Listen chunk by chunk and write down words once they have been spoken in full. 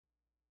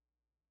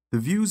The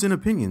views and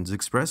opinions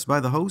expressed by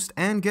the host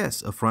and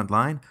guests of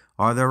Frontline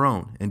are their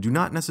own and do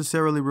not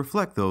necessarily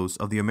reflect those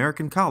of the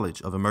American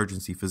College of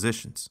Emergency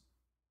Physicians.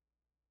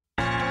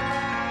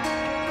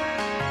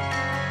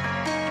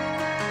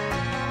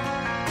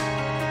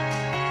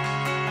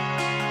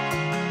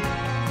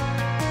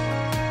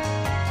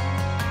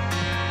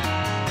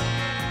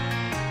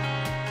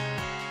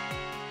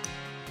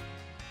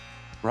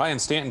 Ryan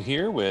Stanton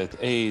here with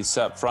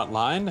ACEP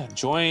Frontline,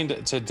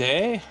 joined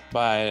today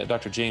by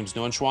Dr. James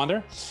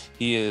Neuenschwander.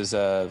 He is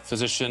a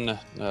physician,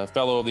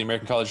 fellow of the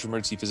American College of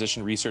Emergency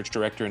Physician, research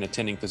director and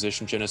attending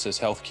physician, Genesis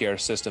Healthcare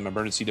System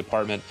Emergency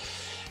Department,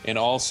 and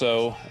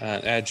also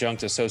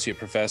adjunct associate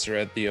professor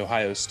at The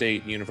Ohio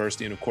State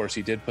University. And of course,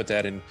 he did put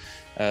that in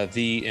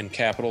in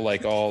capital,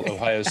 like all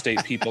Ohio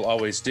State people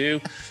always do.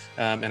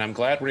 And I'm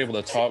glad we're able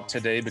to talk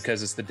today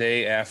because it's the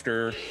day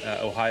after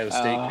Ohio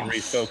State can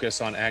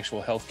refocus on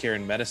actual healthcare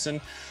and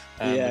medicine.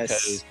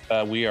 Because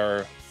we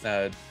are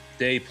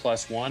day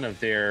 +1 of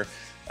their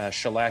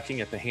shellacking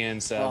at the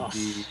hands of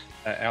the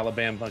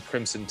Alabama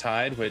Crimson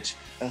Tide, which,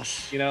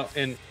 you know,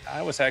 and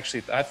I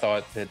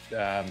thought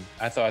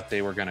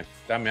they were going to,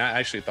 I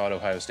actually thought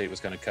Ohio State was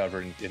going to cover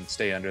and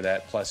stay under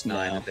that +9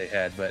 that they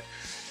had. But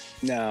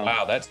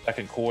wow, that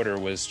second quarter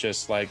was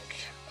just like,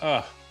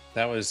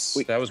 that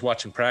was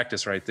watching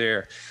practice right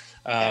there.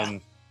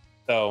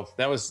 So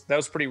that was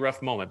a pretty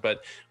rough moment,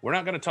 but we're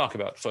not going to talk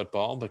about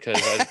football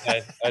because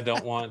I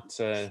don't want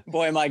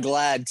boy, am I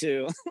glad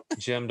to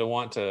Jim to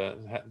want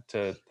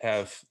to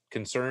have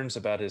concerns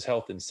about his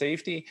health and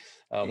safety.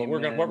 But what we're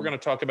going to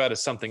talk about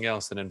is something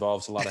else that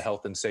involves a lot of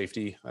health and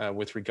safety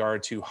with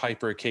regard to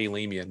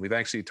hyperkalemia. And we've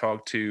actually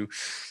talked to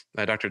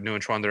Dr.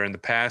 Neuenschwander in the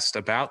past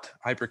about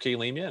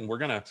hyperkalemia, and we're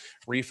going to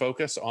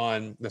refocus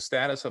on the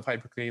status of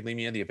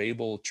hyperkalemia, the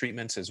available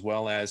treatments, as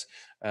well as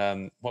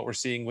what we're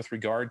seeing with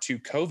regard to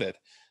COVID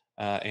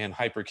and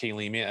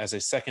hyperkalemia as a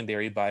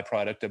secondary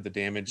byproduct of the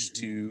damage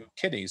to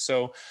kidneys.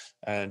 So,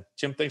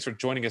 Jim, thanks for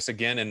joining us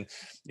again. And,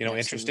 you know,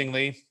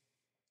 interestingly,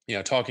 you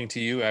know, talking to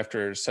you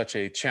after such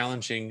a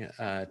challenging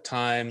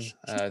time,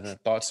 the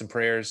thoughts and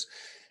prayers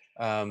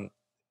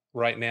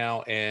right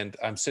now. And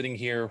I'm sitting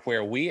here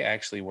where we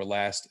actually were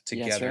last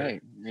together. That's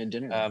right. We had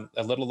dinner.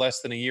 A little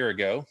less than a year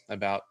ago,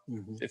 about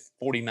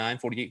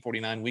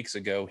 49 weeks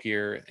ago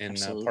here in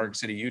Park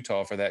City,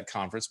 Utah for that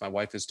conference. My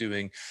wife is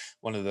doing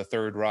one of the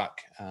Third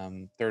Rock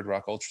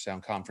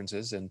ultrasound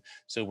conferences. And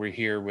so we're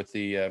here with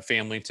the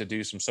family to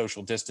do some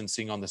social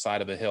distancing on the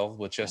side of a hill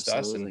with just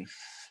us. And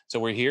so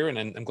we're here, and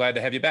I'm glad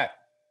to have you back.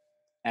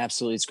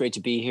 Absolutely. It's great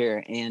to be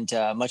here, and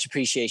much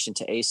appreciation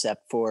to ACEP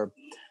for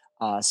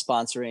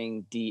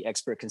sponsoring the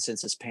expert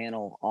consensus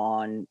panel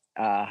on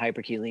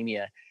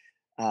hyperkalemia.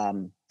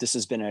 This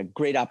has been a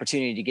great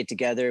opportunity to get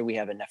together. We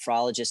have a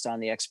nephrologist on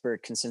the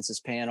expert consensus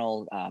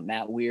panel.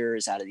 Matt Weir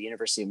is out of the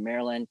University of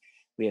Maryland.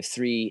 We have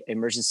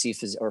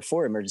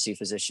four emergency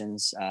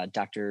physicians,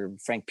 Dr.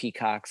 Frank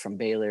Peacock from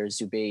Baylor,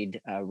 Zubaid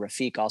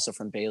Rafiq, also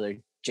from Baylor,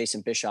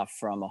 Jason Bischoff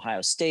from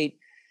Ohio State.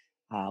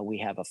 We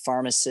have a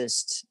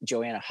pharmacist,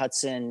 Joanna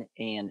Hudson,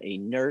 and a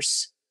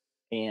nurse,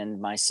 and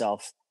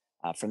myself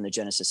from the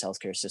Genesis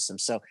Healthcare System.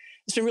 So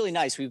it's been really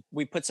nice.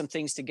 We put some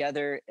things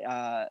together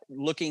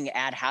looking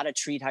at how to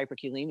treat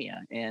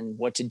hyperkalemia and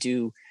what to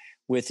do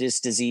with this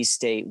disease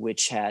state,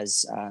 which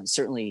has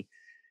certainly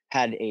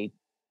had a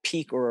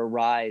peak or a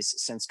rise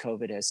since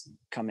COVID has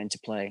come into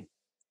play.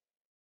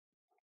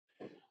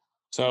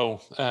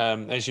 So,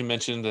 as you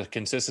mentioned, the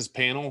consensus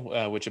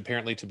panel, which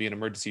apparently to be an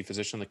emergency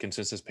physician, the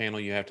consensus panel,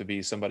 you have to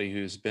be somebody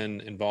who's been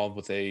involved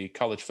with a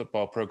college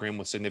football program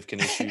with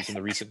significant issues in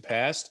the recent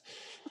past.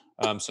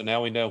 So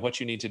now we know what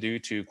you need to do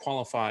to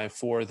qualify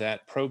for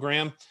that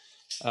program.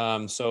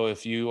 So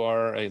if you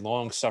are a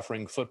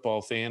long-suffering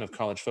football fan of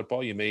college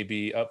football, you may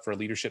be up for a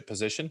leadership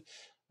position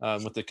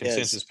with the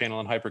consensus panel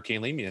on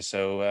hyperkalemia.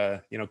 So,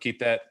 you know, keep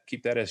that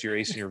as your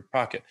ace in your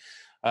pocket.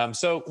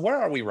 So where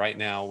are we right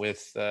now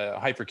with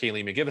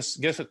hyperkalemia? Give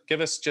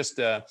us just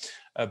a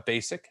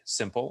basic,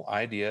 simple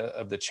idea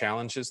of the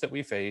challenges that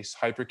we face,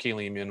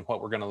 hyperkalemia, and what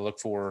we're going to look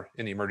for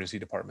in the emergency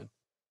department.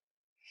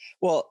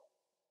 Well,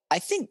 I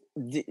think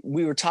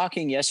we were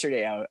talking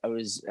yesterday. I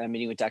was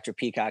meeting with Dr.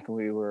 Peacock, and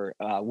we were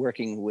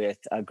working with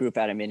a group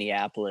out of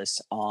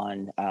Minneapolis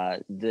on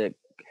the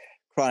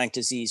chronic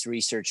disease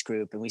research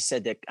group. And we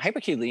said that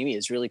hyperkalemia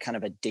is really kind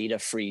of a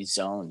data-free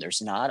zone.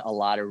 There's not a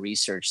lot of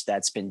research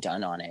that's been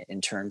done on it in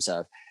terms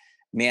of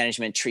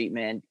management,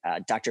 treatment.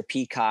 Dr.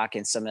 Peacock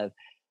and some of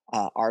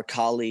our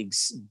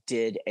colleagues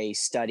did a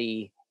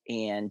study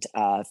and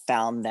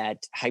found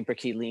that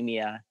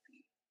hyperkalemia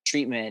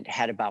treatment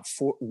had about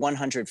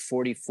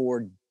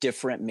 144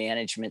 different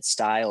management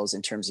styles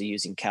in terms of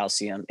using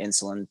calcium,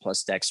 insulin,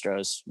 plus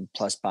dextrose,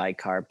 plus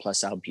bicarb,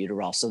 plus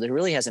albuterol. So there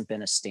really hasn't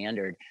been a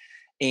standard.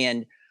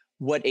 And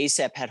what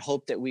ACEP had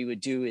hoped that we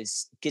would do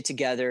is get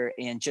together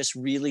and just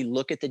really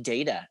look at the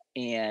data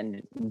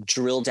and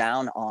drill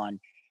down on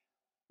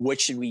what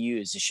should we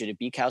use. Should it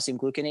be calcium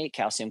gluconate,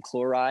 calcium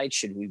chloride?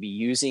 Should we be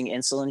using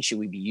insulin? Should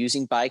we be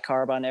using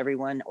bicarb on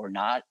everyone or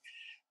not?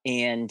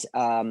 And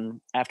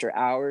after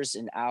hours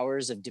and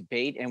hours of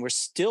debate, and we're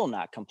still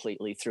not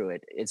completely through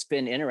it, it's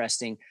been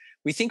interesting.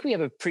 We think we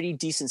have a pretty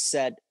decent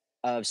set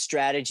of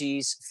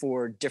strategies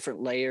for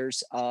different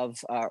layers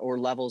of or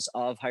levels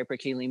of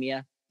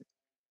hyperkalemia,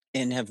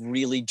 and have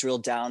really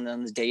drilled down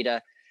on the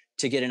data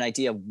to get an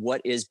idea of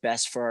what is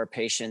best for our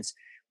patients.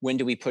 When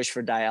do we push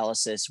for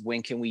dialysis?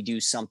 When can we do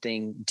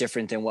something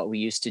different than what we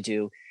used to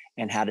do?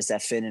 And how does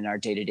that fit in our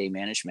day-to-day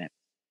management?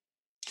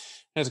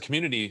 As a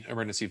community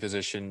emergency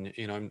physician,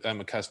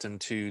 I'm accustomed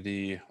to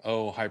the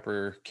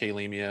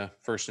hyperkalemia.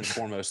 First and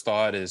foremost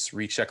thought is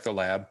recheck the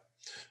lab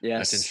to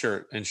Yes.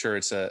 ensure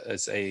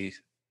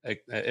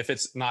if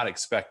it's not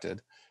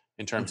expected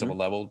in terms of Hmm. a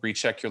level,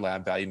 recheck your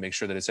lab value, make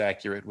sure that it's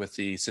accurate with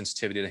the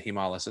sensitivity to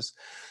hemolysis.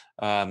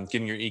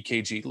 Getting your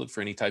EKG, look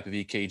for any type of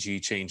EKG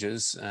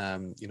changes.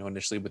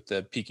 Initially with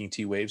the peaking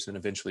T waves, and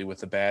eventually with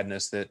the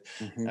badness that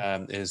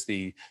Hmm. is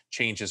the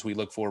changes we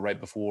look for right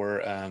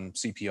before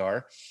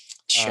CPR.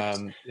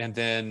 Sure. And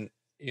then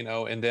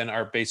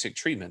our basic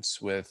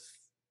treatments with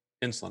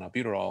insulin,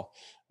 albuterol,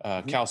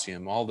 Hmm.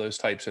 calcium, all those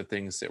types of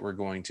things that we're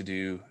going to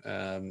do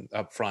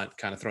up front,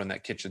 kind of throwing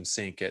that kitchen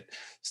sink at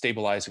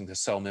stabilizing the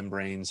cell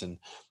membranes, and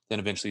then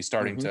eventually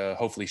starting Hmm. to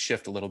hopefully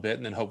shift a little bit,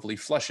 and then hopefully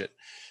flush it.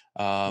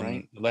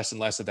 Right. Less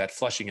and less of that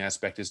flushing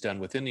aspect is done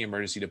within the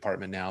emergency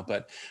department now.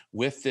 But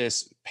with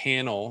this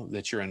panel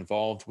that you're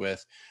involved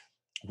with,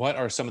 what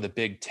are some of the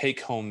big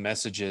take-home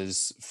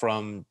messages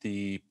from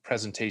the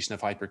presentation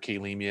of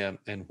hyperkalemia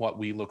and what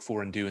we look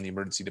for and do in the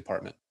emergency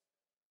department?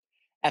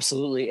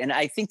 Absolutely. And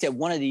I think that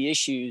one of the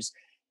issues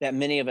that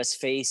many of us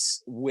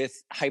face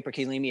with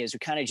hyperkalemia is we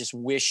kind of just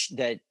wish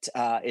that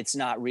it's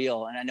not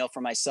real. And I know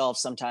for myself,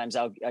 sometimes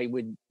I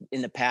would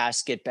in the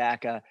past get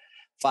back a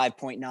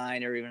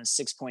 5.9 or even a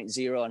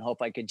 6.0 and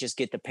hope I could just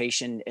get the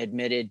patient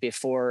admitted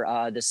before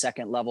the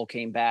second level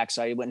came back.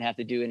 So I wouldn't have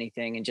to do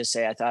anything and just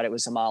say I thought it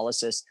was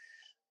hemolysis.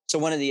 So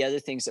one of the other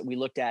things that we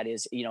looked at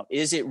is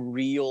it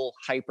real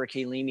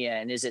hyperkalemia,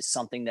 and is it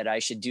something that I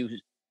should do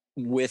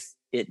with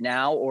it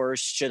now, or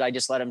should I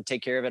just let them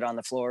take care of it on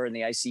the floor in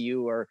the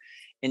ICU or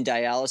in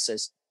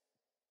dialysis?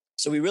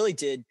 So we really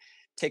did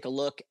take a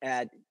look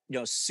at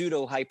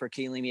pseudo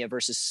hyperkalemia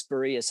versus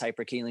spurious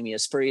hyperkalemia.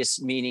 Spurious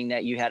meaning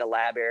that you had a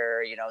lab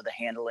error, the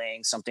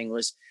handling, something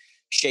was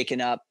shaken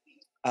up,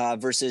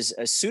 versus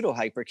a pseudo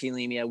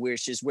hyperkalemia,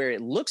 which is where it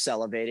looks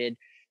elevated.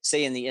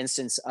 Say in the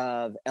instance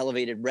of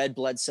elevated red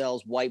blood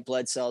cells, white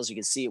blood cells, you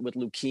can see it with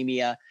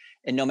leukemia.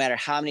 And no matter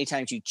how many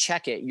times you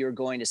check it, you're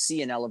going to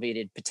see an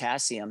elevated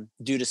potassium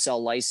due to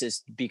cell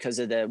lysis because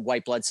of the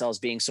white blood cells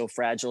being so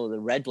fragile, the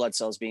red blood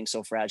cells being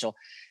so fragile,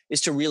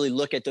 is to really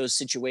look at those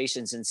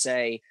situations and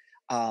say,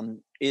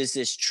 is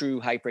this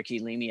true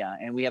hyperkalemia?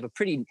 And we have a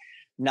pretty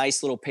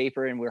nice little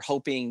paper, and we're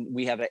hoping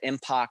we have an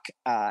MPOC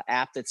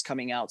app that's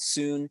coming out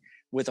soon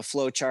with a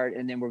flow chart.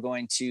 And then we're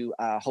going to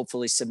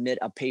hopefully submit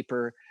a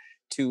paper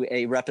to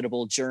a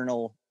reputable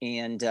journal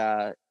and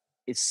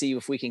see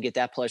if we can get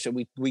that published.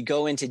 We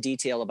go into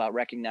detail about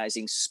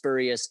recognizing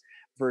spurious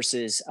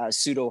versus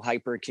pseudo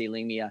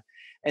hyperkalemia.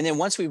 And then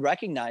once we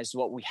recognize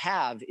what we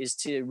have is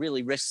to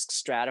really risk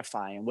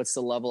stratify and what's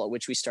the level at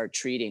which we start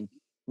treating.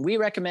 We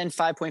recommend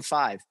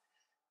 5.5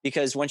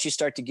 because once you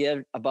start to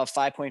give above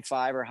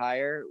 5.5 or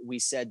higher, we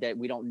said that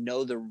we don't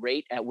know the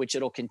rate at which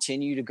it'll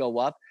continue to go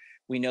up.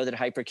 We know that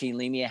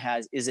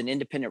hyperkalemia is an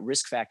independent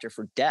risk factor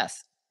for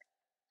death.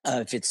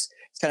 If it's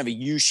kind of a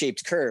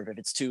U-shaped curve. If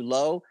it's too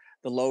low,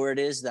 the lower it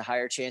is, the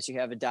higher chance you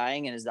have of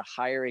dying. And as the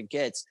higher it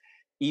gets,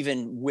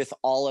 even with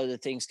all other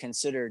things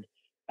considered,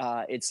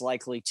 it's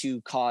likely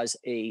to cause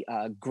a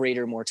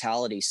greater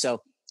mortality.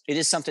 So it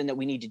is something that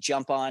we need to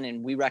jump on.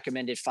 And we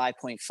recommended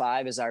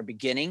 5.5 as our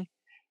beginning.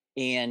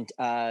 And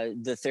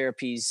the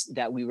therapies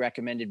that we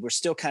recommended, we're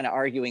still kind of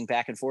arguing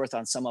back and forth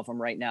on some of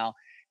them right now.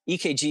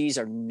 EKGs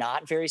are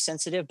not very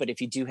sensitive, but if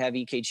you do have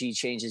EKG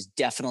changes,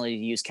 definitely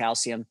use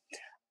calcium.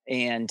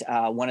 And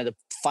one of the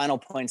final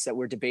points that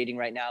we're debating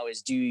right now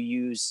is, do you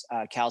use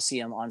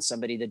calcium on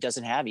somebody that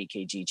doesn't have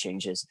EKG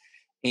changes?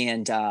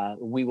 And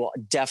we will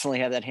definitely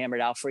have that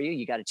hammered out for you.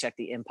 You got to check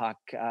the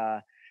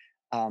MPOC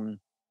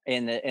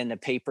and the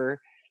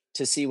paper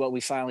to see what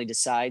we finally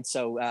decide.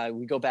 So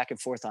we go back and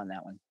forth on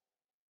that one.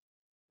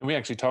 And we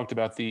actually talked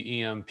about the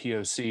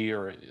EMPOC,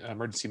 or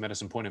Emergency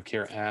Medicine Point of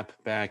Care app,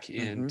 back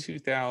in Mm-hmm.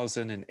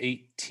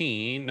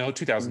 2018, no, Mm-hmm.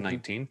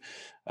 2019,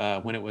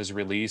 when it was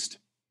released.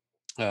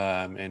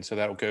 And so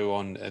that will go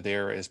on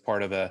there as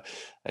part of a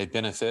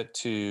benefit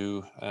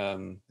to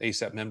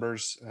ACEP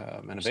members,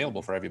 and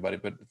available for everybody,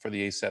 but for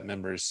the ACEP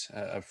members,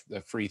 a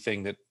free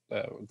thing that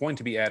going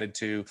to be added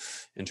to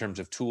in terms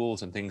of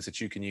tools and things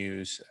that you can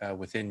use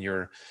within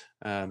your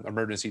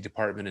emergency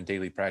department and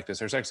daily practice.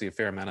 There's actually a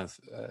fair amount of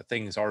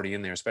things already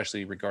in there,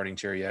 especially regarding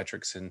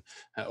geriatrics and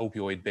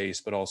opioid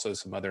based, but also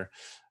some other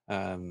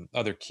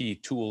key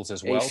tools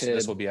as well. So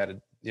this AFib. will be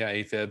added. Yeah,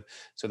 AFib.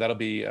 So that'll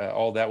be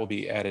all that will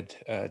be added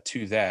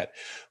to that.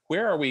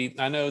 Where are we?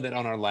 I know that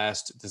on our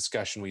last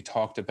discussion, we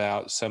talked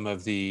about some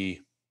of the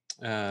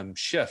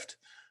shift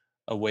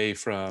away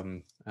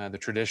from the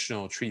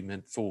traditional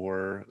treatment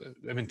for,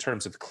 in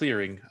terms of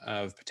clearing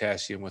of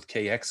potassium with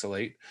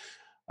K-exalate.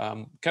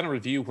 Kind of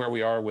review where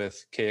we are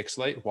with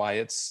K-exalate, why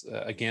it's,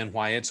 again,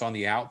 why it's on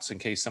the outs in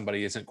case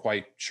somebody isn't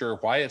quite sure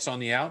why it's on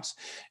the outs,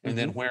 and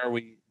then where are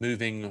we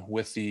moving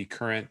with the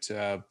current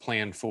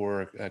plan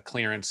for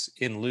clearance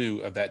in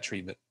lieu of that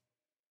treatment.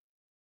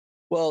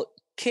 Well,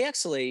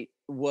 K-exalate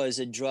was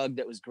a drug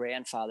that was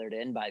grandfathered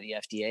in by the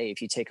FDA.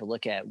 If you take a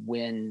look at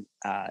when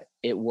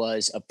it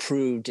was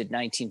approved in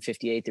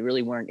 1958, there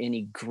really weren't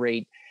any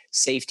great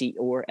safety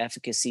or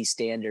efficacy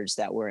standards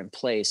that were in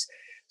place.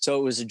 So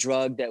it was a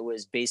drug that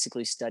was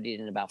basically studied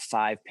in about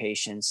 5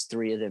 patients.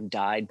 3 of them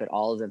died, but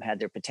all of them had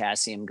their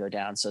potassium go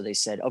down. So they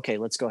said, okay,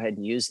 let's go ahead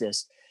and use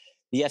this.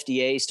 The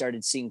FDA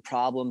started seeing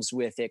problems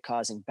with it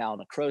causing bowel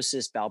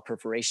necrosis, bowel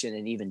perforation,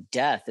 and even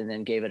death, and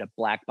then gave it a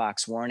black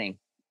box warning.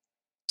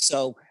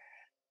 So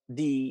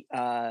the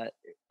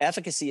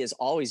efficacy has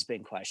always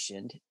been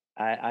questioned.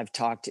 I've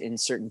talked in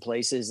certain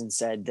places and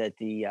said that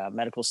the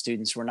medical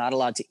students were not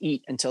allowed to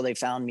eat until they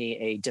found me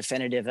a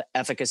definitive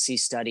efficacy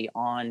study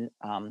on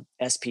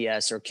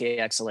SPS or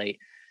K-exalate.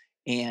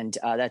 And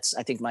that's,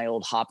 I think, my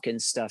old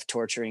Hopkins stuff,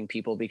 torturing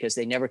people because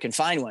they never can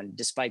find one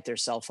despite their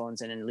cell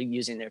phones and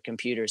using their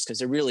computers, because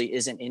there really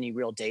isn't any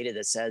real data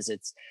that says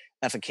it's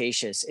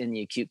efficacious in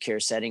the acute care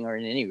setting or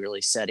in any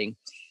really setting.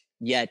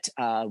 Yet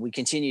we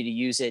continue to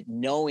use it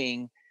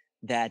knowing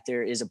that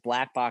there is a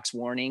black box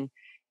warning.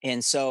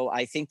 And so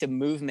I think the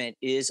movement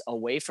is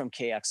away from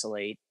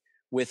K-exalate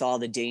with all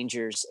the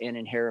dangers and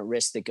inherent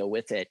risks that go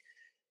with it.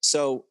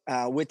 So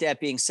with that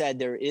being said,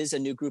 there is a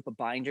new group of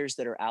binders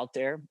that are out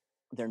there.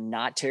 They're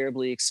not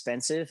terribly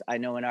expensive. I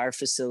know in our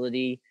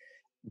facility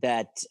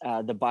that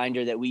the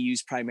binder that we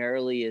use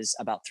primarily is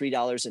about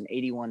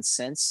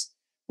 $3.81,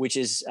 which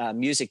is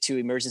music to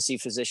emergency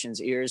physicians'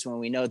 ears when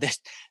we know that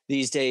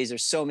these days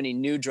there's so many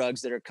new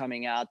drugs that are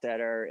coming out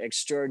that are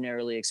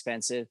extraordinarily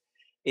expensive.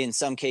 In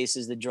some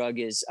cases, the drug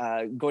is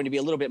going to be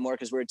a little bit more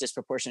because we're a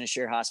disproportionate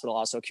share hospital,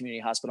 also a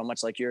community hospital,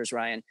 much like yours,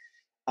 Ryan.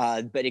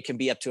 But it can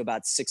be up to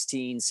about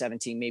 16,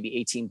 17,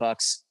 maybe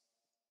 $18.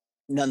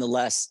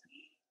 Nonetheless,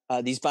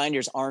 these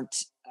binders aren't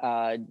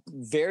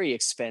very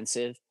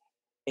expensive,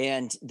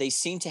 and they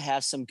seem to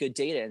have some good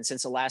data. And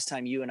since the last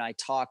time you and I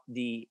talked,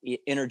 the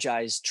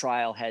Energize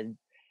trial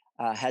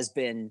has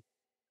been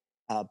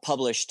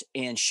published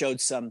and showed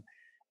some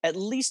at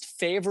least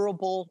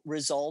favorable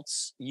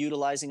results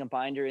utilizing a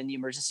binder in the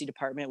emergency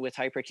department with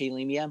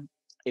hyperkalemia.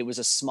 It was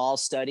a small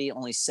study,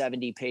 only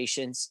 70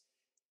 patients.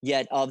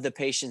 Yet of the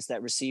patients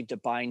that received a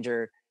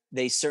binder,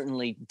 they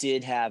certainly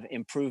did have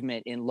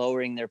improvement in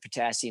lowering their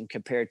potassium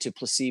compared to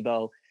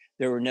placebo.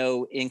 There were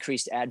no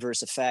increased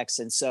adverse effects.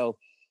 And so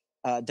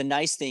the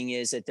nice thing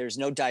is that there's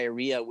no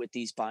diarrhea with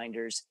these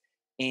binders.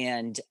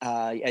 And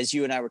as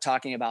you and I were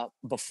talking about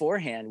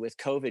beforehand, with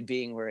COVID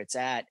being where it's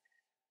at,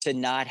 to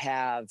not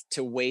have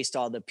to waste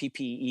all the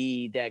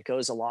PPE that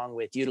goes along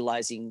with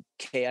utilizing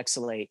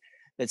K-exalate,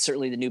 that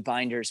certainly the new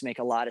binders make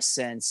a lot of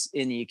sense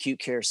in the acute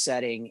care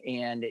setting.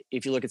 And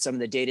if you look at some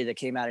of the data that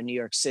came out of New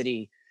York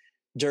City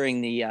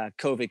during the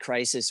COVID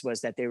crisis,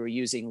 was that they were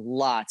using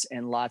lots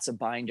and lots of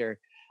binder,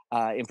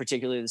 in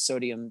particular the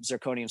sodium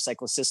zirconium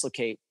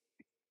cyclosilicate.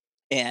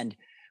 And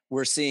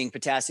we're seeing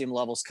potassium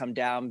levels come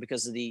down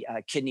because of the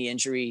kidney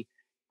injury,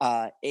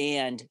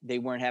 and they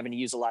weren't having to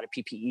use a lot of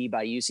PPE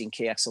by using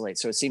K-exalate.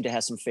 So it seemed to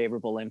have some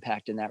favorable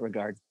impact in that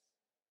regard.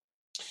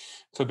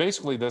 So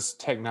basically, this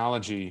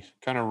technology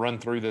kind of run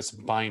through this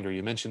binder.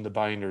 You mentioned the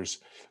binders,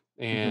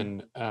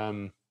 and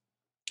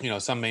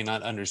some may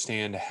not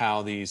understand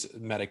how these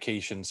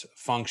medications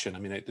function. I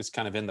mean, it's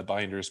kind of in the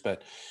binders,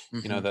 but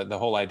the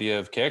whole idea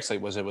of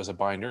K-exalate was it was a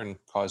binder and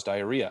caused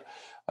diarrhea.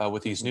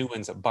 With these new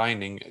ones,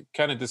 binding,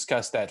 kind of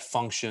discuss that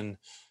function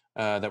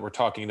that we're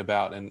talking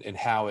about and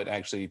how it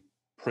actually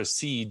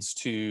proceeds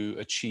to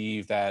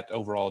achieve that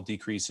overall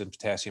decrease in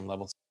potassium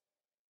levels.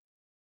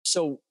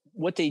 So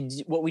what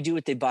we do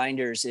with the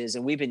binders is,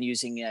 and we've been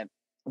using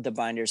the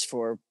binders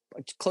for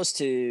close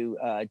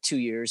to 2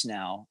 years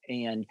now,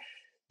 and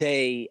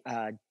they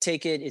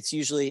take it. It's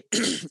usually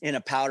in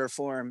a powder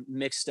form,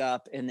 mixed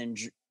up, and then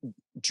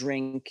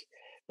drink.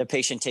 The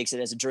patient takes it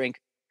as a drink.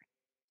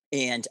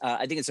 And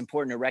I think it's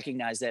important to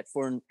recognize that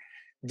for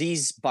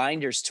these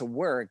binders to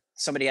work,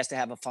 somebody has to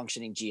have a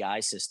functioning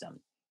GI system.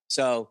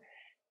 So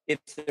if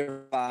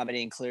they're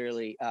vomiting,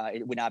 clearly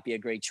it would not be a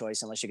great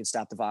choice unless you can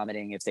stop the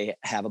vomiting. If they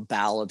have a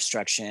bowel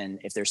obstruction,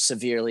 if they're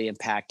severely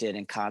impacted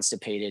and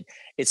constipated,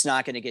 it's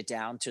not going to get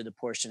down to the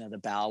portion of the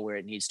bowel where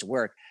it needs to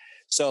work.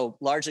 So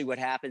largely what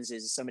happens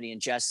is somebody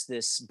ingests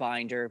this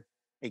binder,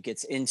 it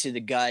gets into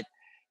the gut,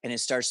 and it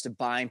starts to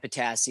bind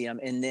potassium,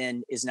 and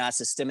then is not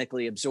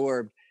systemically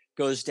absorbed,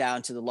 goes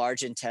down to the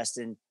large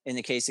intestine. In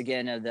the case,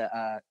 again, of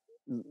the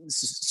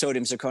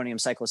sodium zirconium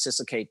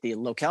cyclosilicate, the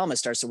lokalma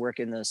starts to work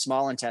in the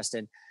small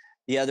intestine.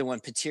 The other one,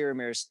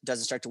 patiromeres,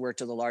 doesn't start to work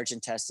to the large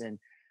intestine.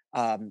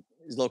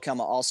 Lokalma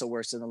also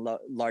works in the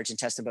large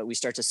intestine, but we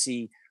start to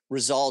see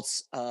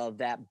results of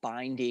that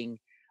binding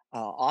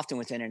often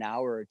within an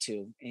hour or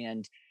two.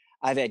 And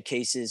I've had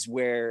cases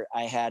where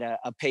I had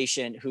a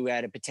patient who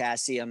had a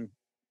potassium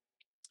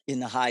in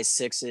the high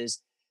sixes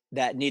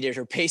that needed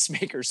her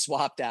pacemaker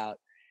swapped out.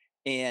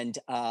 And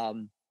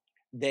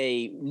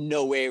they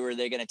no way were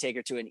they going to take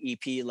her to an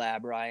EP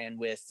lab, Ryan,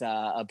 with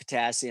a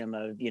potassium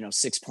of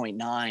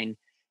 6.9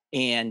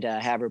 and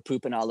have her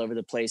pooping all over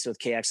the place with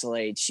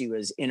KXLA. She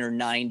was in her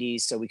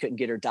 90s, so we couldn't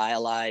get her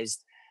dialyzed,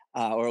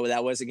 or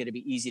that wasn't going to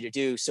be easy to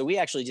do. So we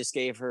actually just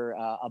gave her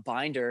a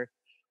binder,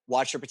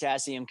 watched her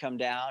potassium come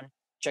down,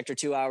 checked her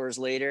 2 hours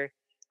later.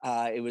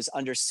 It was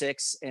under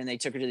 6, and they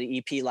took her to the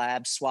EP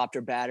lab, swapped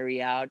her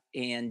battery out,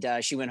 and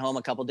she went home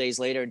a couple days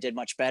later and did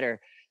much better.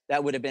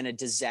 That would have been a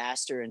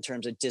disaster in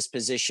terms of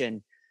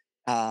disposition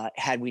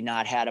had we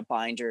not had a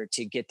binder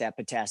to get that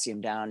potassium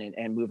down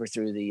and move her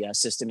through the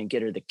system and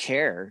get her the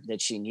care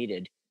that she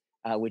needed,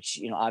 which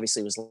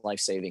obviously was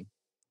life-saving.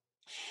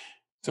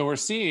 So we're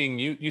seeing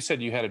you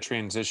said you had a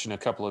transition a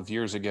couple of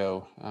years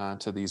ago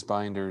to these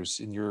binders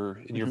in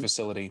your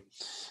facility.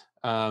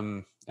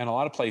 And a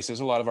lot of places,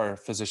 a lot of our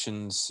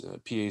physicians,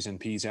 PAs and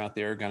Ps out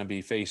there are going to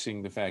be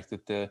facing the fact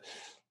that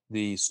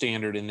the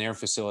standard in their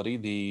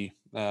facility,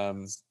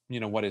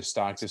 what is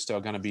stocked is still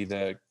going to be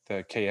the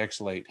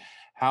KXLate.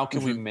 How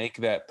can we make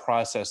that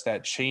process,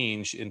 that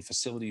change in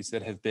facilities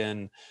that have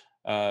been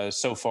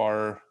so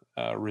far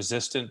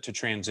resistant to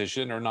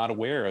transition or not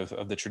aware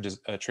of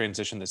the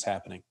transition that's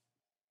happening?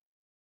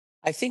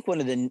 I think one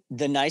of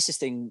the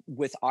nicest thing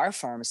with our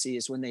pharmacy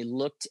is when they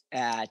looked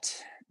at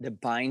the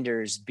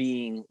binders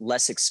being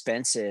less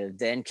expensive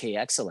than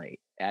KXLate.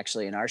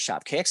 Actually, in our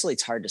shop,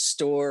 KXLate's hard to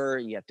store.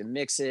 You have to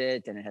mix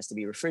it, then it has to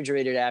be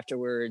refrigerated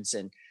afterwards.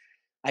 And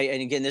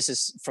again, this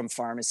is from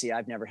pharmacy.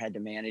 I've never had to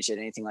manage it,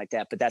 anything like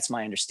that, but that's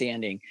my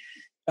understanding.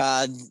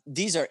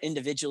 These are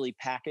individually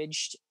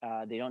packaged.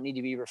 They don't need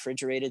to be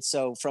refrigerated.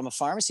 So from a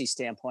pharmacy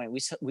standpoint,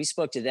 we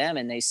spoke to them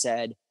and they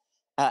said,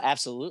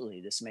 absolutely,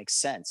 this makes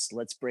sense.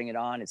 Let's bring it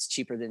on. It's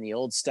cheaper than the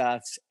old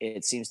stuff.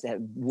 It seems to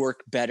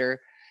work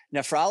better.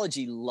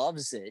 Nephrology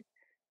loves it.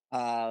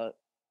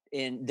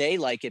 And they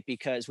like it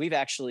because we're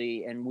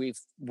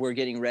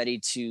getting ready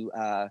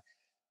to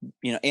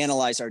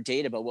analyze our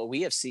data, but what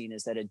we have seen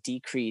is that a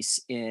decrease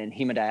in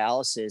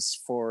hemodialysis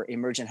for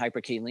emergent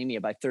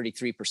hyperkalemia by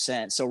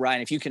 33%. So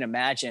Ryan, if you can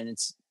imagine,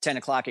 it's 10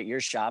 o'clock at your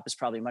shop, it's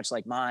probably much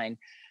like mine.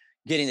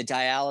 Getting the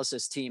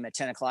dialysis team at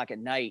 10 o'clock at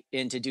night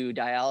in to do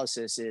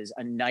dialysis is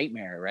a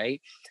nightmare,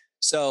 right?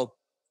 So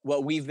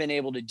what we've been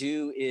able to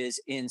do is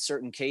in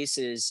certain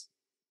cases,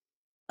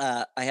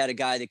 I had a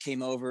guy that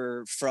came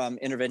over from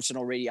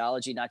interventional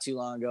radiology not too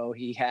long ago.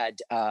 He had,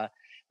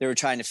 they were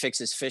trying to fix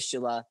his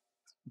fistula,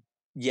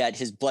 yet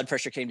his blood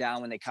pressure came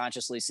down when they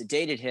consciously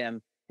sedated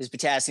him. His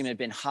potassium had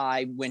been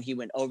high when he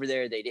went over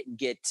there. They didn't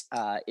get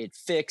it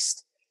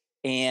fixed,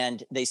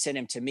 and they sent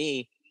him to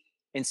me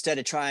instead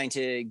of trying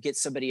to get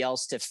somebody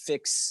else to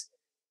fix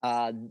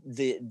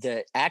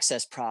the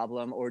access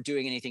problem or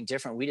doing anything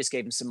different. We just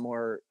gave him some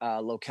more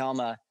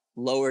Lokelma,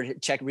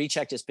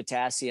 rechecked his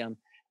potassium,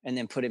 and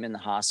then put him in the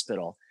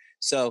hospital.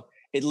 So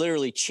it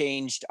literally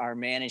changed our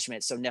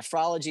management. So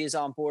nephrology is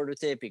on board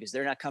with it because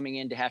they're not coming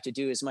in to have to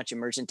do as much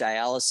emergent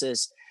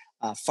dialysis.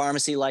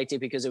 Pharmacy liked it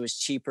because it was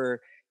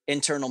cheaper.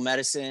 Internal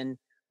medicine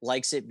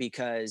likes it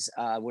because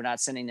we're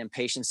not sending them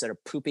patients that are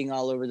pooping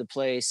all over the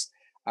place.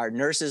 Our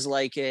nurses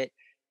like it.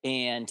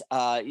 And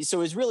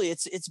so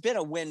it's been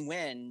a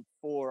win-win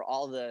for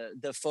all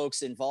the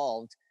folks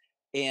involved,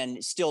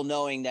 and still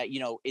knowing that,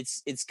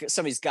 it's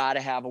somebody's got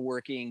to have a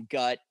working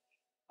gut.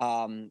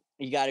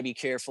 You got to be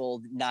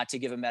careful not to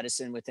give a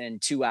medicine within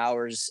 2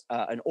 hours,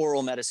 an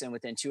oral medicine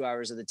within 2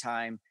 hours of the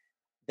time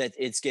that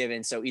it's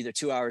given. So either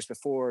 2 hours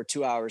before or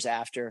 2 hours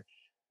after.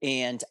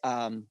 And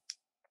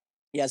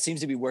it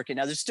seems to be working.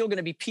 Now there's still going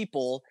to be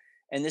people,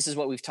 and this is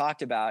what we've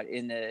talked about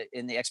in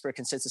the expert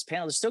consensus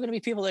panel. There's still going to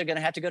be people that are going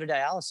to have to go to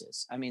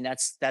dialysis. I mean,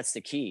 that's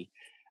the key.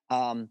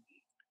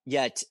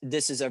 Yet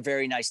this is a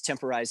very nice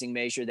temporizing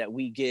measure that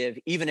we give,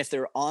 even if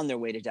they're on their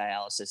way to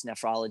dialysis.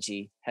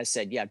 Nephrology has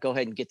said, go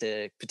ahead and get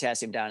the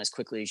potassium down as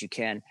quickly as you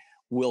can.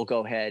 We'll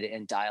go ahead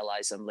and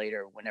dialyze them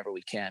later whenever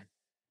we can.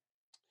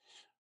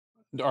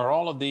 Are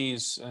all of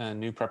these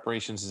new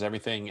preparations, is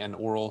everything an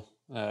oral?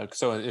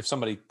 So if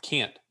somebody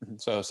can't,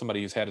 so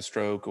somebody who's had a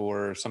stroke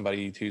or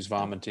somebody who's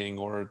vomiting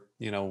or,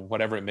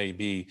 whatever it may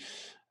be,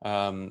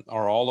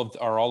 are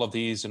all of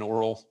these an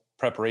oral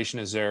preparation?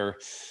 Is there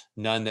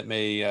none that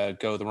may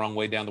go the wrong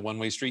way down the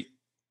one-way street?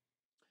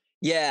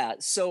 Yeah.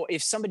 So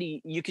if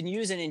you can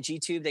use an NG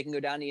tube, they can go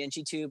down the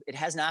NG tube. It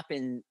has not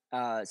been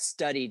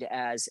studied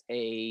as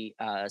a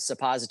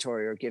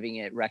suppository or giving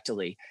it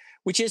rectally,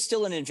 which is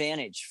still an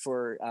advantage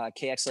for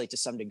KXLate to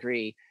some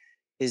degree,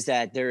 is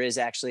that there is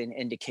actually an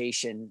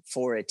indication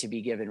for it to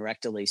be given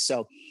rectally.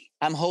 So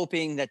I'm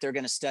hoping that they're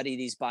going to study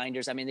these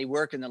binders. I mean, they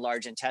work in the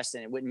large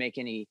intestine. It wouldn't make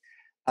any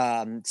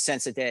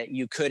sense that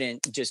you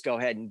couldn't just go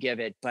ahead and give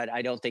it, but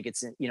I don't think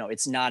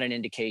it's not an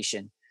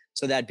indication.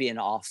 So that'd be an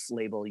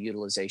off-label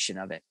utilization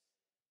of it.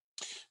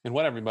 And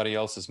what everybody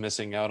else is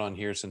missing out on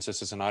here, since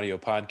this is an audio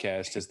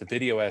podcast, is the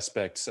video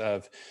aspects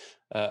of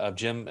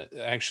Jim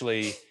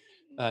actually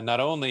not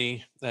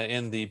only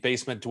in the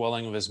basement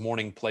dwelling of his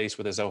morning place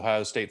with his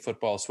Ohio State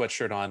football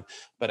sweatshirt on,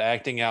 but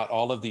acting out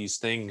all of these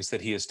things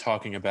that he is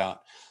talking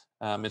about.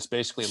 It's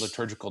basically a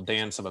liturgical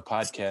dance of a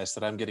podcast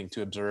that I'm getting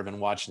to observe and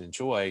watch and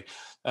enjoy,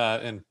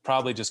 and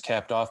probably just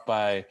capped off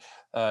by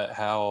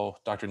how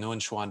Dr.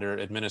 Neuenschwander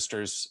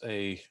administers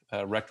a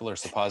rectal or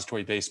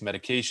suppository-based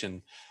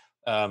medication,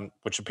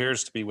 which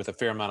appears to be with a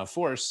fair amount of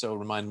force. So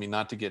remind me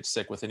not to get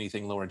sick with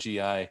anything lower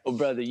GI. Oh,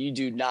 brother, you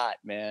do not,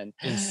 man.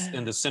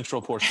 In the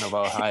central portion of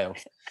Ohio.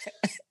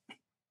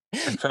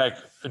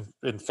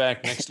 In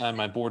fact, next time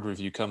my board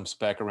review comes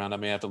back around, I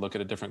may have to look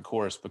at a different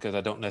course because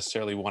I don't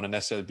necessarily want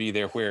to be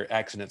there where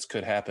accidents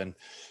could happen.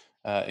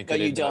 No,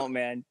 you don't,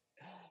 man.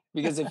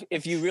 Because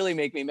if you really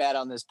make me mad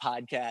on this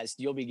podcast,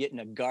 you'll be getting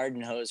a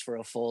garden hose for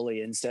a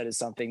Foley instead of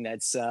something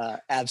that's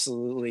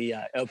absolutely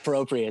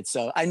appropriate.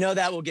 So I know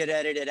that will get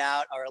edited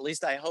out, or at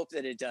least I hope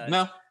that it does.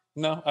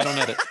 No, I don't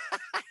edit.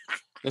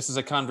 This is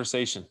a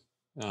conversation.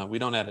 We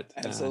don't edit.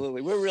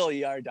 Absolutely. We're really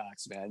yard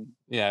docs, man.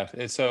 Yeah.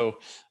 And so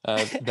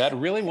that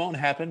really won't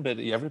happen, but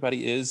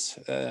everybody is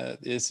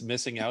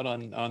missing out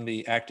on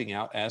the acting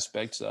out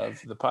aspects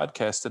of the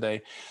podcast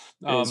today.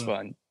 It's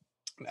fun.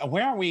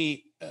 Where are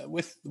we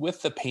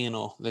with the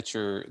panel that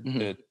you're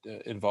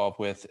involved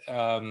with?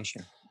 Sure.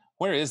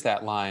 Where is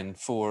that line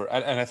for,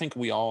 and I think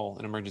we all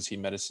in emergency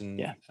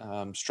medicine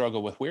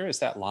struggle with, where is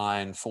that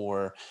line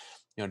for,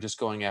 just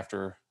going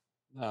after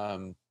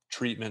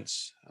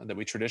treatments that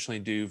we traditionally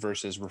do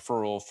versus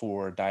referral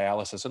for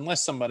dialysis?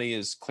 Unless somebody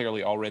is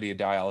clearly already a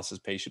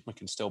dialysis patient, we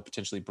can still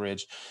potentially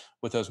bridge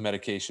with those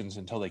medications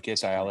until they get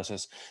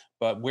dialysis.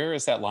 But where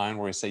is that line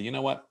where we say, you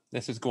know what,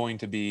 this is going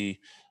to be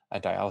a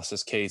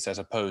dialysis case as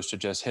opposed to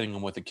just hitting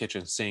them with a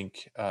kitchen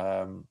sink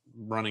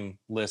running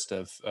list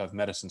of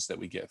medicines that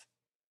we give?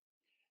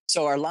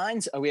 So our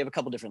lines, we have a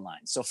couple different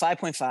lines. So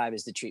 5.5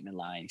 is the treatment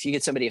line. If you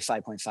get somebody at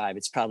 5.5,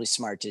 it's probably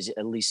smart to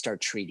at least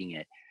start treating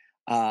it.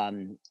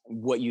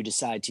 What you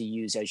decide to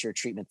use as your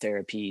treatment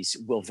therapies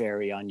will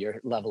vary on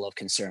your level of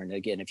concern.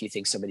 Again, if you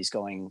think somebody's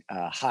going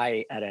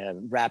high at a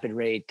rapid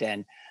rate,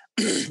 then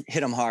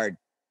hit them hard.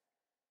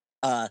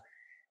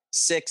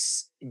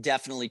 6,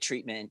 definitely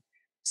treatment.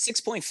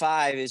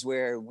 6.5 is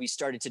where we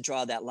started to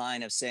draw that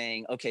line of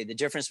saying, okay, the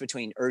difference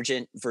between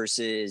urgent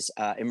versus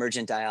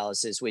emergent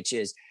dialysis, which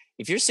is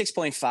if you're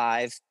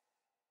 6.5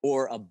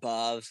 or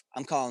above,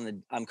 I'm calling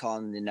the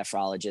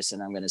nephrologist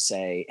and I'm going to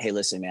say, hey,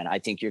 listen, man, I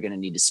think you're going to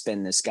need to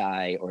spin this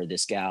guy or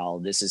this gal.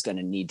 This is going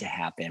to need to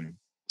happen.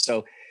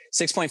 So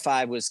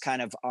 6.5 was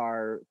kind of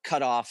our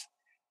cutoff.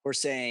 We're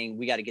saying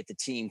we got to get the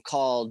team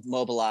called,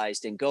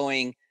 mobilized, and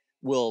going.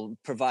 We'll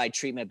provide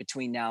treatment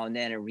between now and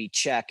then and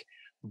recheck.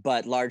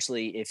 But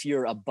largely, if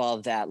you're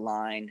above that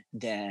line,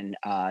 then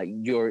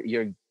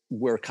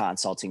we're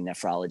consulting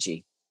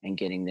nephrology and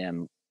getting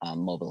them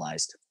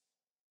mobilized.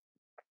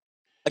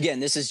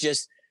 Again, this is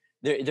just,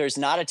 there's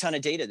not a ton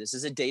of data. This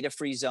is a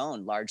data-free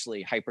zone,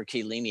 largely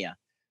hyperkalemia.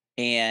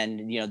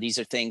 And, these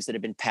are things that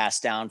have been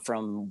passed down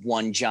from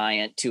one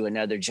giant to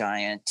another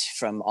giant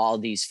from all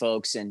these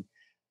folks. And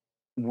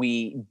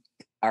we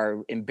are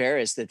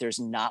embarrassed that there's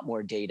not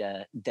more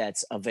data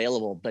that's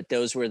available, but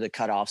those were the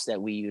cutoffs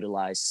that we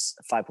utilize: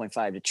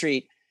 5.5 to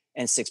treat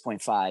and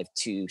 6.5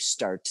 to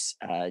start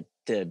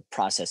the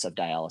process of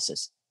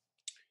dialysis.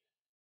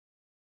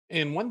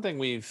 And one thing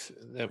we've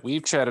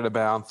chatted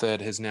about that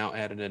has now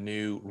added a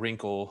new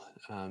wrinkle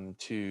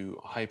to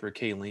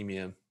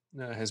hyperkalemia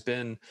has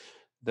been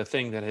the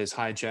thing that has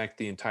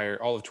hijacked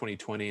all of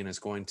 2020 and is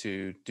going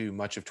to do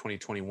much of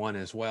 2021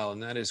 as well,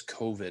 and that is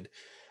COVID.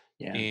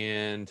 Yeah.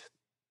 And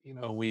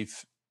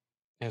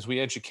as we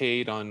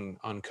educate on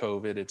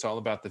COVID, it's all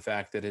about the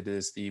fact that it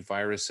is the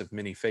virus of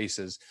many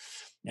faces.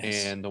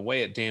 Yes. And the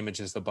way it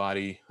damages the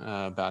body,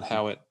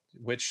 about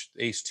which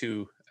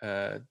ACE2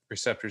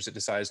 receptors it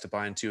decides to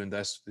bind to, and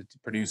thus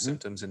produce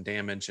symptoms and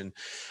damage. And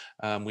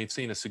we've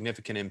seen a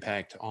significant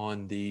impact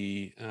on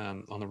the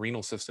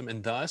renal system,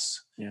 and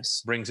thus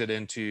brings it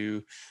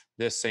into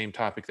this same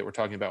topic that we're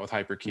talking about with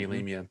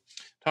hyperkalemia.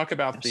 Talk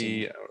about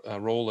Absolutely. The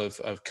role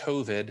of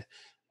COVID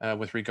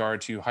with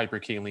regard to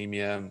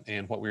hyperkalemia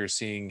and what we're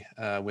seeing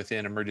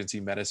within emergency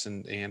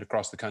medicine and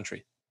across the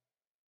country.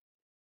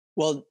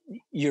 Well,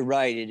 you're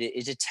right.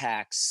 It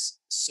attacks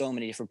so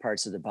many different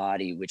parts of the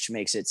body, which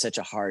makes it such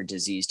a hard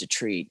disease to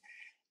treat.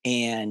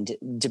 And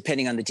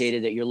depending on the data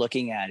that you're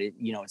looking at,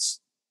 it's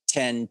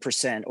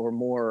 10% or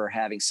more are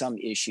having some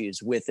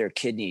issues with their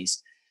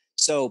kidneys.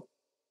 So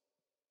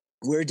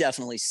we're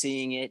definitely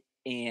seeing it,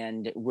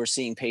 and we're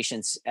seeing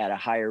patients at a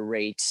higher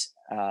rate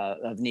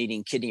of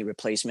needing kidney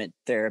replacement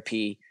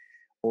therapy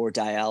or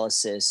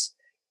dialysis,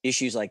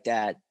 issues like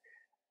that.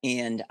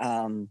 And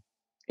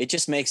it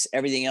just makes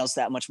everything else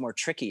that much more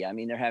tricky. I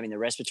mean, they're having the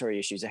respiratory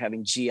issues, they're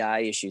having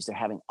GI issues, they're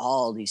having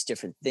all these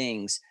different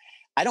things.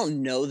 I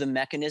don't know the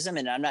mechanism,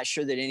 and I'm not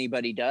sure that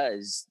anybody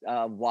does,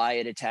 why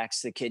it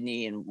attacks the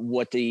kidney and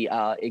what the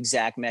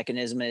exact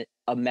mechanism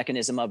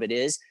of it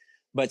is.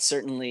 But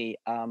certainly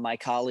my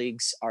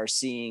colleagues are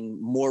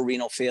seeing more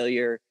renal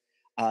failure.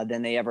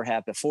 than they ever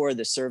have before.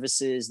 The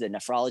services, the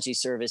nephrology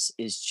service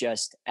is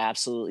just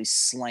absolutely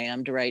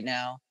slammed right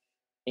now.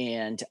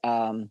 And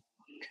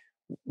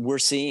we're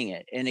seeing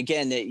it. And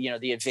again,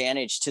 the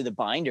advantage to the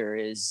binder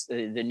is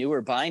the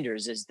newer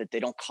binders is that they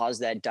don't cause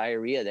that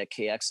diarrhea that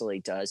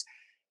Kxalate does.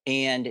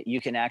 And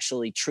you can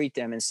actually treat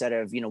them instead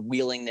of,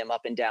 wheeling them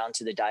up and down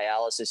to the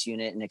dialysis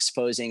unit and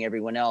exposing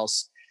everyone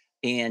else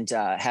and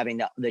having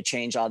to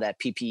change all that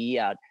PPE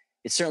out.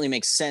 It certainly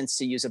makes sense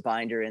to use a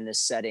binder in this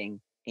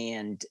setting.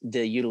 And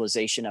the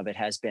utilization of it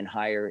has been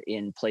higher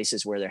in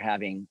places where they're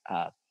having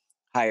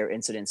higher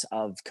incidence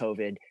of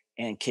COVID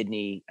and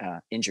kidney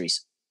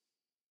injuries.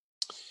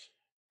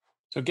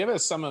 So give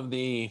us some of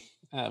the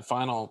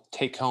final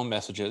take-home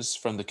messages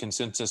from the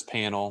consensus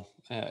panel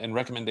and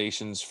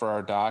recommendations for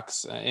our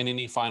docs, and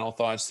any final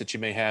thoughts that you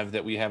may have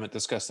that we haven't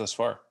discussed thus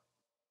far.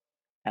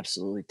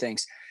 Absolutely.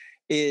 Thanks.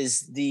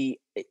 Is the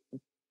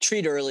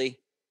treat early,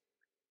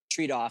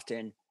 treat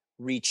often,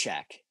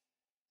 recheck.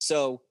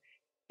 So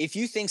if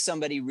you think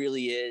somebody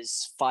really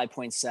is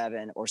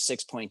 5.7 or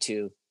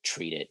 6.2,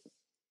 treat it.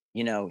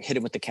 Hit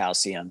them with the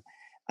calcium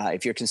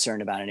if you're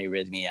concerned about an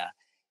arrhythmia,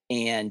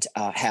 and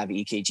have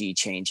EKG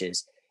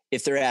changes.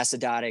 If they're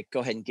acidotic,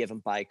 go ahead and give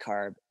them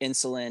bicarb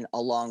insulin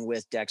along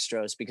with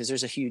dextrose, because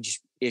there's a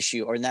huge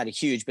issue, or not a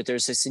huge, but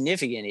there's a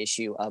significant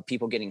issue of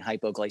people getting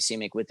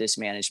hypoglycemic with this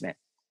management.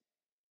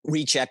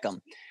 Recheck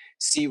them,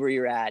 see where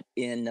you're at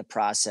in the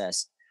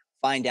process.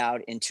 Find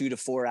out in 2 to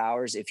 4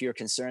 hours if you're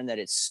concerned that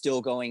it's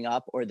still going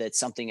up or that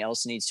something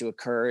else needs to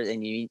occur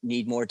and you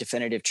need more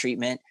definitive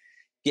treatment.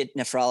 Get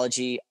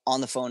nephrology on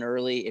the phone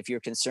early if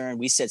you're concerned.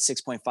 We said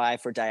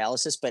 6.5 for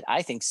dialysis, but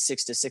I think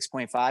 6 to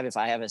 6.5. If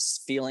I have a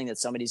feeling that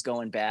somebody's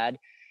going bad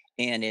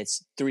and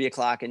it's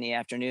 3:00 in the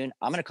afternoon,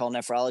 I'm going to call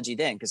nephrology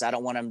then, because I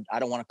don't want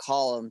to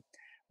call them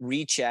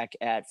recheck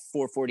at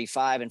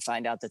 4:45 and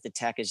find out that the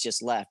tech has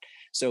just left.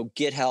 So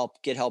get help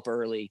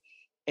early,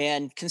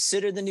 and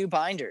consider the new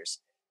binders.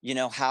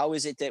 How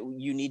is it that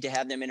you need to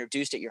have them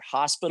introduced at your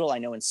hospital? I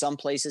know in some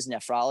places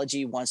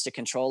nephrology wants to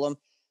control them.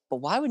 But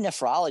why would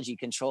nephrology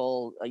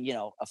control, a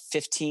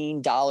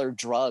 $15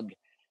 drug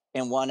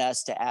and want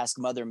us to ask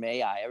Mother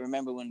May I? I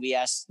remember when we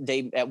asked,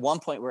 they at one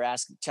point were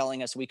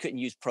telling us we couldn't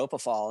use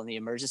propofol in the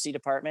emergency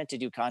department to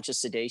do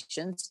conscious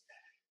sedations.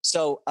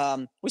 So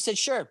we said,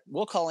 sure,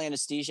 we'll call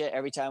anesthesia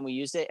every time we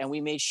used it. And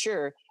we made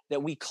sure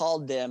that we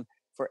called them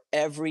for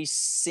every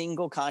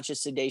single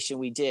conscious sedation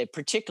we did,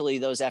 particularly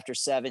those after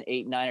 7,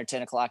 8, 9, or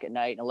 10 o'clock at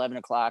night, and 11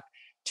 o'clock,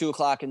 2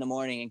 o'clock in the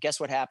morning. And guess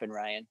what happened,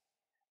 Ryan?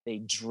 They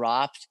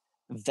dropped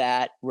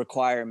that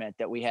requirement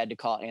that we had to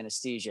call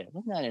anesthesia.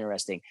 Wasn't that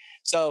interesting?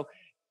 So,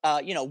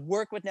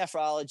 work with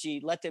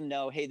nephrology, let them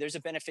know, hey, there's a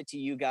benefit to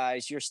you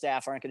guys. Your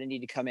staff aren't going to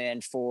need to come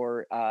in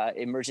for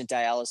emergent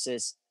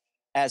dialysis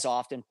as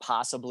often,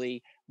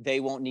 possibly. They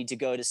won't need to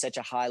go to such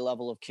a high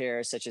level of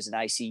care, such as an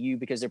ICU,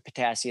 because their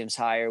potassium's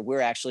higher. We're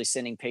actually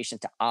sending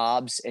patients to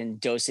OBS and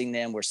dosing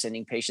them. We're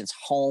sending patients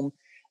home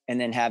and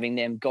then having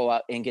them go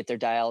out and get their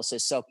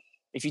dialysis. So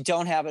if you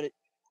don't have it,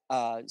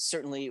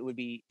 certainly it would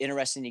be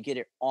interesting to get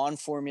it on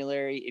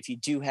formulary. If you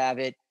do have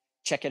it,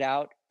 check it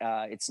out.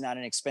 It's not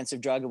an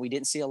expensive drug, and we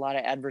didn't see a lot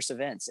of adverse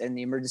events. And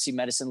the emergency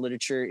medicine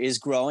literature is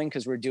growing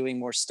because we're doing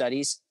more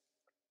studies,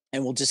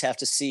 and we'll just have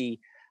to see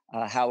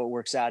how it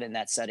works out in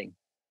that setting.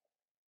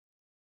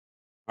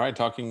 All right,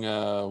 talking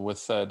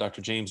with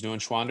Dr. James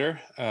Neuenschwander,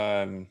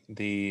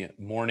 the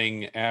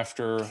morning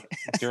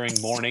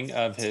during morning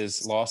of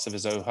his loss of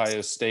his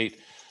Ohio State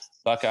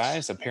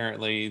Buckeyes.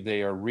 Apparently,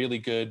 they are really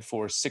good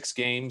for 6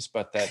 games,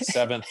 but that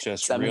seventh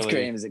seventh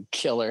game is a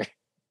killer.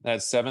 That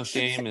 7th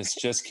game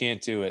just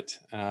can't do it.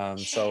 Man,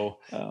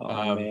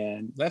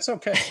 that's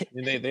okay. I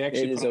mean, they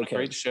actually put on a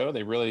great show.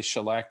 They really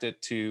shellacked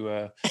it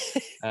to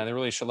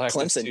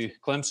Clemson. It to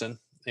Clemson,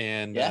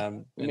 and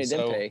we made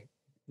them pay.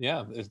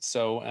 Yeah,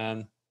 so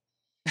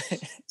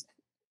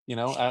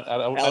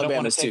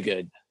Alabama's too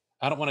good.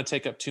 I don't want to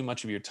take up too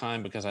much of your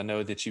time, because I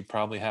know that you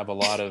probably have a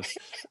lot of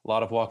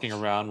walking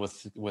around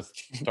with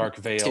dark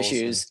veils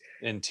tissues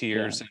and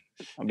tears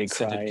and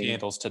scented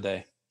candles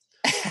today.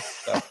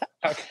 So,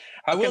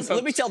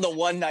 let me tell the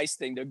one nice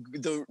thing.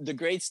 The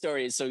great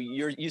story is, so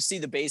you see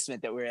the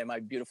basement that we're in. My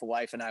beautiful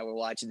wife and I were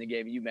watching the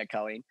game. You met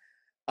Colleen.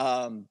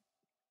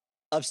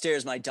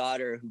 Upstairs, my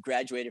daughter, who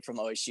graduated from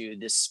OSU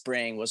this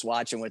spring, was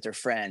watching with her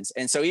friends.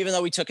 And so even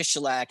though we took a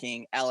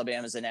shellacking,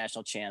 Alabama's the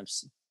national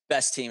champs,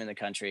 best team in the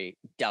country,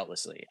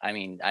 doubtlessly. I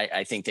mean,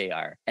 I think they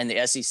are. And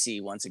the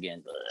SEC, once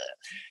again,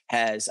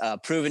 has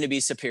proven to be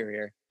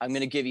superior. I'm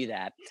going to give you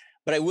that.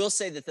 But I will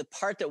say that the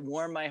part that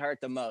warmed my heart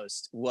the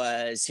most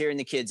was hearing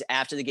the kids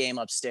after the game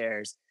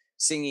upstairs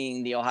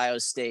singing the Ohio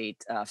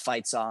State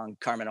fight song,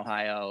 Carmen,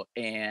 Ohio,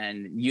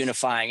 and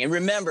unifying and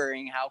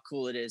remembering how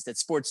cool it is that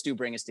sports do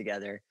bring us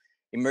together.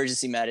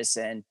 Emergency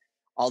medicine,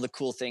 all the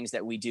cool things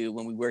that we do.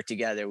 When we work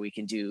together, we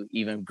can do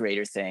even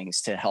greater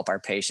things to help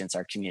our patients,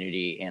 our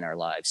community, and our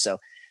lives. So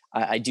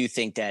I do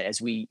think that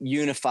as we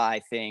unify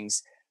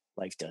things,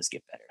 life does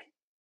get better.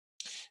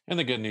 And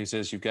the good news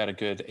is you've got a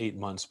good 8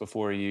 months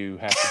before you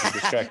have to be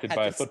distracted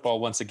by football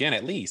once again,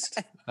 at least.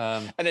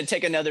 And then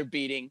take another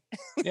beating.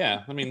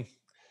 Yeah, I mean,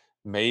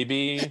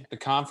 maybe the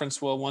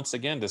conference will once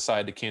again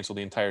decide to cancel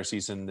the entire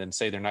season, then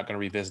say they're not going to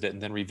revisit it,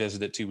 and then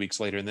revisit it 2 weeks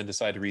later, and then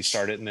decide to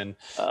restart it, and then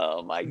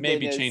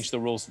maybe change the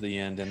rules to the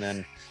end, and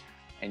then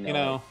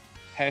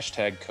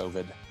hashtag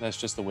COVID. That's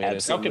just the way it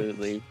is.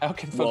 Absolutely. How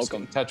can folks get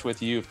in touch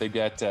with you if they've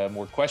got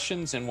more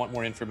questions and want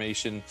more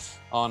information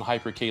on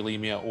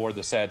hyperkalemia or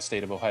the sad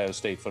state of Ohio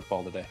State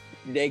football today?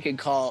 They can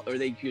call or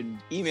they can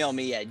email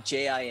me at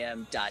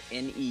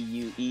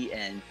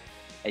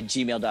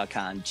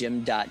jim.neuen@gmail.com,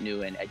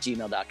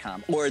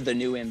 jim.neuen@gmail.com, or the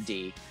new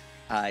MD,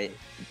 and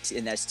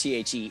that's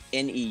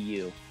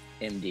THENEUMD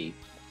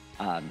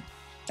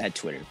at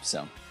Twitter.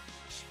 So,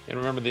 and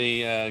remember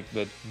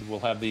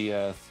we'll have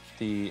the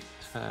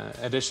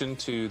addition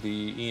to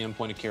the EM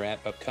Point of Care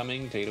app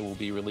upcoming. Data will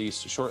be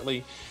released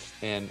shortly.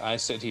 And I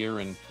sit here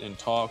and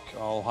talk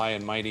all high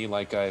and mighty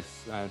like I'm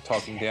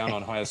talking down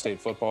on Ohio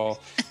State football.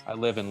 I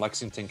live in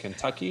Lexington,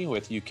 Kentucky,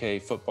 with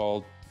UK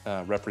football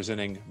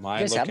representing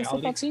my locality. Have a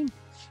football team?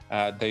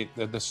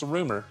 That's a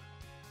rumor.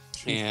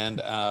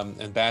 And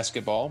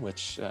basketball,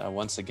 which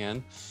once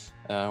again,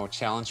 we're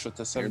challenged with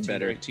the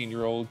 17 or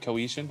 18-year-old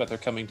cohesion, but they're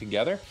coming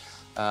together.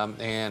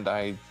 And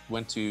I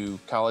went to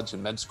college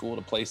and med school at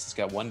a place that's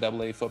got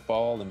 1AA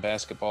football and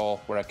basketball,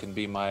 where I can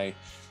be my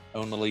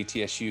own little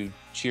ETSU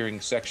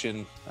cheering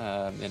section.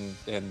 And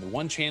the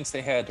one chance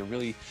they had to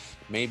really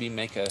maybe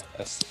make a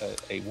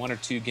 1 or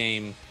 2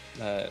 game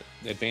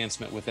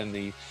advancement within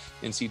the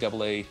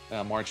NCAA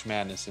March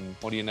Madness. And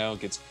what do you know?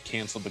 It gets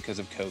canceled because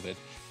of COVID.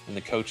 And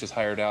the coach is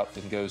hired out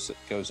and goes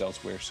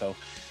elsewhere. So,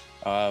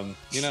 I'm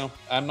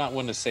not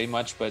one to say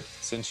much, but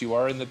since you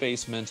are in the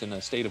basement in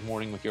a state of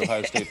mourning with your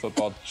Ohio State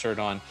football shirt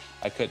on,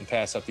 I couldn't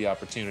pass up the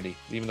opportunity,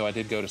 even though I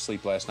did go to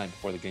sleep last night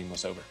before the game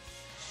was over.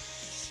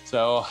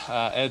 So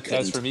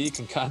as for me, you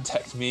can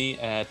contact me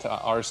at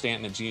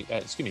rstanton at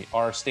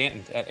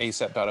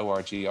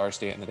acep.org,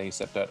 rstanton at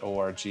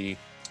acep.org.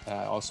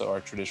 Also our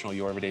traditional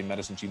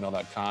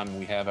youreverydaymedicine@gmail.com.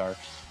 We have our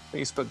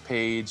Facebook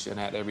page and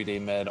at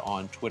EverydayMed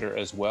on Twitter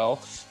as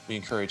well. We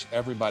encourage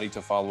everybody to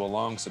follow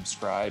along,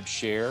 subscribe,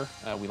 share.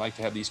 We like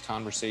to have these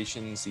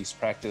conversations, these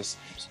practice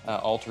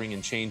altering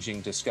and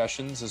changing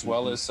discussions, as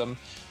well as some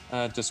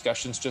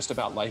discussions just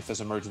about life as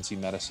emergency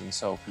medicine.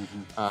 So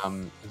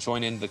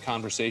join in the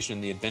conversation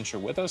and the adventure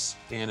with us.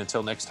 And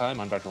until next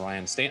time, I'm Dr.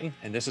 Ryan Stanton,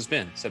 and this has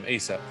been some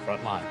ACEP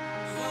Frontline.